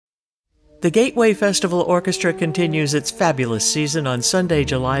The Gateway Festival Orchestra continues its fabulous season on Sunday,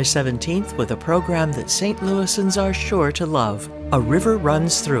 July 17th with a program that St. Louisans are sure to love. A River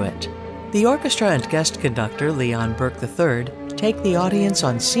Runs Through It. The orchestra and guest conductor Leon Burke III take the audience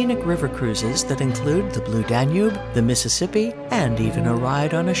on scenic river cruises that include the Blue Danube, the Mississippi, and even a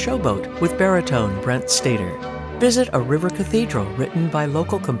ride on a showboat with baritone Brent Stater. Visit a river cathedral written by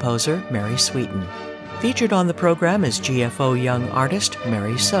local composer Mary Sweeten. Featured on the program is GFO young artist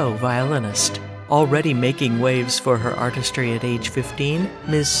Mary So, violinist. Already making waves for her artistry at age 15,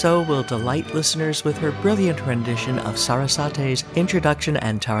 Ms. So will delight listeners with her brilliant rendition of Sarasate's Introduction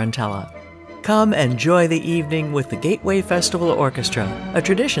and Tarantella. Come enjoy the evening with the Gateway Festival Orchestra, a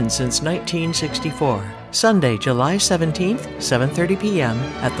tradition since 1964. Sunday, July 17th, 7:30 p.m.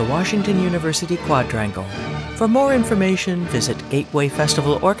 at the Washington University Quadrangle. For more information, visit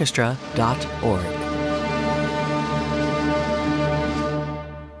gatewayfestivalorchestra.org.